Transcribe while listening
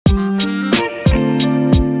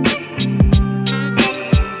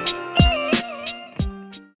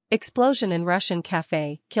Explosion in Russian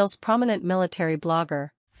cafe kills prominent military blogger.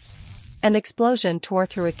 An explosion tore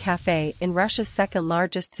through a cafe in Russia's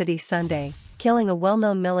second-largest city Sunday, killing a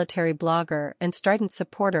well-known military blogger and strident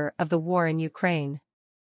supporter of the war in Ukraine.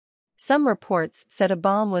 Some reports said a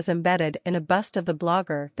bomb was embedded in a bust of the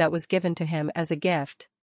blogger that was given to him as a gift.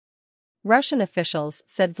 Russian officials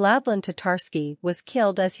said Vladlen Tatarsky was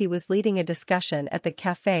killed as he was leading a discussion at the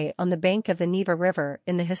cafe on the bank of the Neva River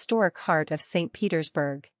in the historic heart of St.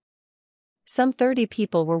 Petersburg. Some 30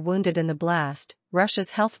 people were wounded in the blast,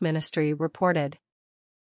 Russia's health ministry reported.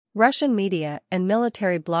 Russian media and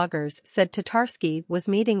military bloggers said Tatarsky was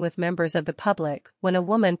meeting with members of the public when a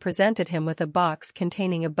woman presented him with a box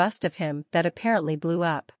containing a bust of him that apparently blew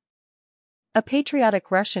up. A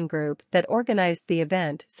patriotic Russian group that organized the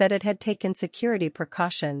event said it had taken security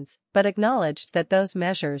precautions, but acknowledged that those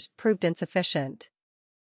measures proved insufficient.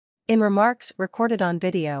 In remarks recorded on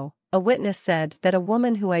video, a witness said that a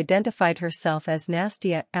woman who identified herself as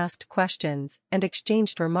Nastya asked questions and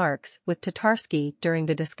exchanged remarks with Tatarsky during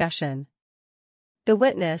the discussion. The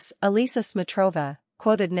witness, Alisa Smetrova,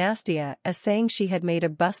 quoted Nastya as saying she had made a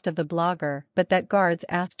bust of the blogger but that guards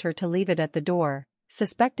asked her to leave it at the door,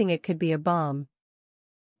 suspecting it could be a bomb.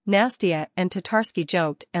 Nastya and Tatarsky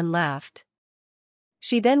joked and laughed.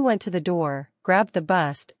 She then went to the door, grabbed the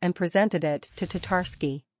bust and presented it to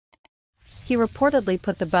Tatarsky. He reportedly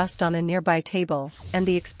put the bust on a nearby table, and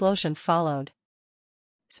the explosion followed.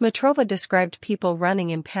 Smetrova described people running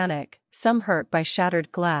in panic, some hurt by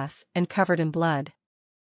shattered glass and covered in blood.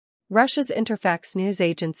 Russia's Interfax news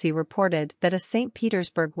agency reported that a St.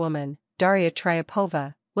 Petersburg woman, Daria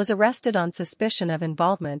Tryapova, was arrested on suspicion of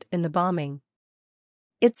involvement in the bombing.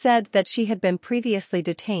 It said that she had been previously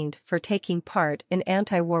detained for taking part in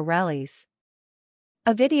anti-war rallies.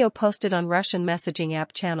 A video posted on Russian messaging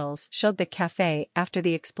app channels showed the cafe after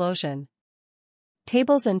the explosion.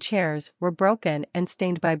 Tables and chairs were broken and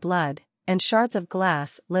stained by blood, and shards of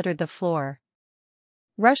glass littered the floor.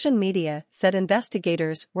 Russian media said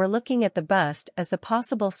investigators were looking at the bust as the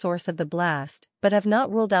possible source of the blast, but have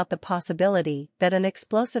not ruled out the possibility that an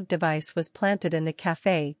explosive device was planted in the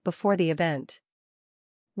cafe before the event.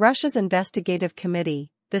 Russia's investigative committee,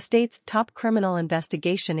 the state's top criminal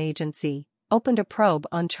investigation agency, opened a probe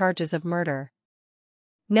on charges of murder.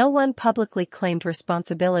 No one publicly claimed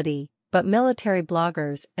responsibility, but military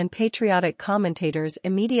bloggers and patriotic commentators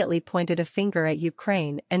immediately pointed a finger at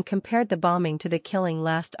Ukraine and compared the bombing to the killing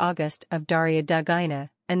last August of Daria Dugina,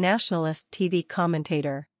 a nationalist TV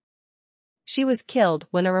commentator. She was killed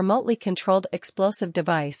when a remotely controlled explosive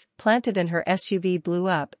device planted in her SUV blew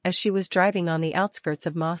up as she was driving on the outskirts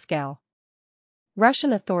of Moscow.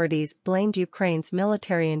 Russian authorities blamed Ukraine's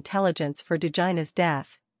military intelligence for Dugina's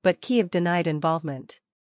death, but Kyiv denied involvement.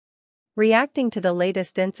 Reacting to the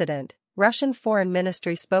latest incident, Russian Foreign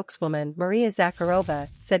Ministry spokeswoman Maria Zakharova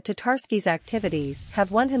said Tatarsky's activities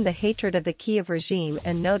have won him the hatred of the Kyiv regime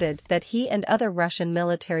and noted that he and other Russian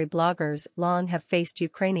military bloggers long have faced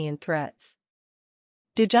Ukrainian threats.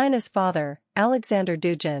 Dugina's father, Alexander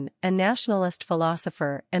Dugin, a nationalist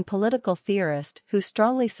philosopher and political theorist who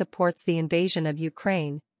strongly supports the invasion of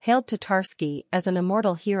Ukraine, hailed Tatarsky as an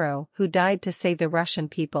immortal hero who died to save the Russian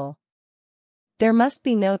people. There must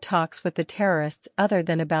be no talks with the terrorists other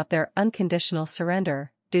than about their unconditional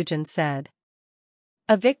surrender, Dugin said.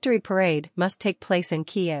 A victory parade must take place in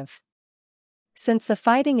Kyiv. Since the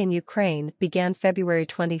fighting in Ukraine began February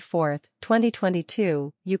 24,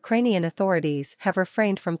 2022, Ukrainian authorities have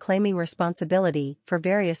refrained from claiming responsibility for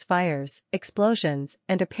various fires, explosions,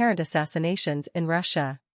 and apparent assassinations in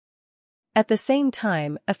Russia. At the same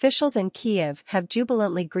time, officials in Kyiv have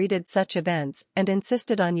jubilantly greeted such events and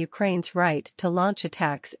insisted on Ukraine's right to launch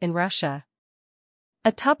attacks in Russia.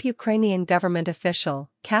 A top Ukrainian government official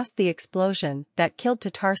cast the explosion that killed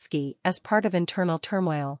Tatarsky as part of internal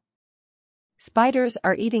turmoil. Spiders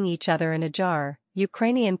are eating each other in a jar,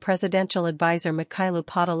 Ukrainian presidential advisor Mikhailo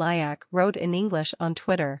Podolyak wrote in English on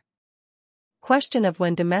Twitter. Question of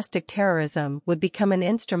when domestic terrorism would become an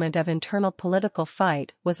instrument of internal political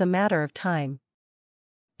fight was a matter of time.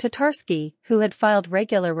 Tatarsky, who had filed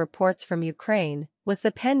regular reports from Ukraine, was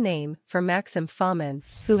the pen name for Maxim Fomin,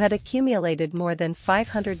 who had accumulated more than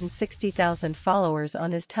 560,000 followers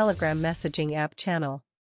on his Telegram messaging app channel.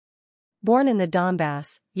 Born in the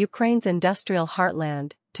Donbass, Ukraine's industrial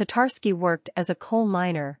heartland, Tatarsky worked as a coal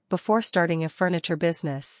miner before starting a furniture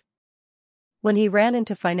business. When he ran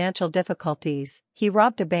into financial difficulties, he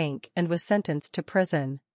robbed a bank and was sentenced to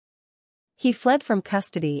prison. He fled from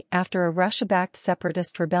custody after a Russia-backed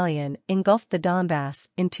separatist rebellion engulfed the Donbass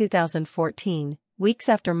in 2014, weeks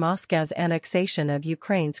after Moscow's annexation of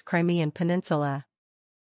Ukraine's Crimean Peninsula.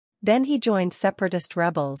 Then he joined separatist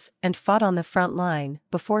rebels and fought on the front line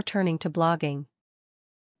before turning to blogging.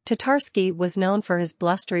 Tatarsky was known for his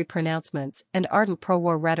blustery pronouncements and ardent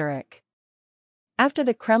pro-war rhetoric. After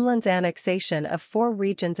the Kremlin's annexation of 4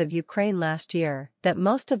 regions of Ukraine last year that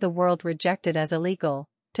most of the world rejected as illegal,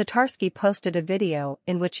 Tatarsky posted a video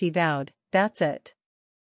in which he vowed, "That's it.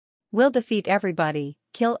 We'll defeat everybody,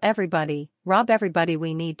 kill everybody, rob everybody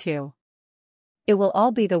we need to. It will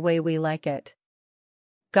all be the way we like it.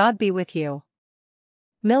 God be with you."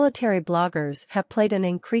 Military bloggers have played an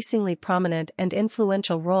increasingly prominent and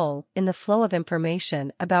influential role in the flow of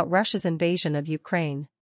information about Russia's invasion of Ukraine.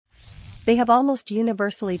 They have almost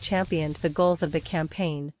universally championed the goals of the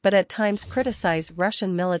campaign but at times criticized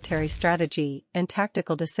Russian military strategy and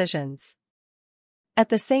tactical decisions. At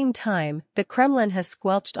the same time, the Kremlin has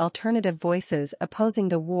squelched alternative voices opposing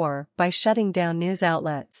the war by shutting down news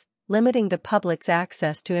outlets, limiting the public's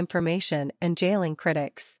access to information and jailing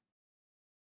critics.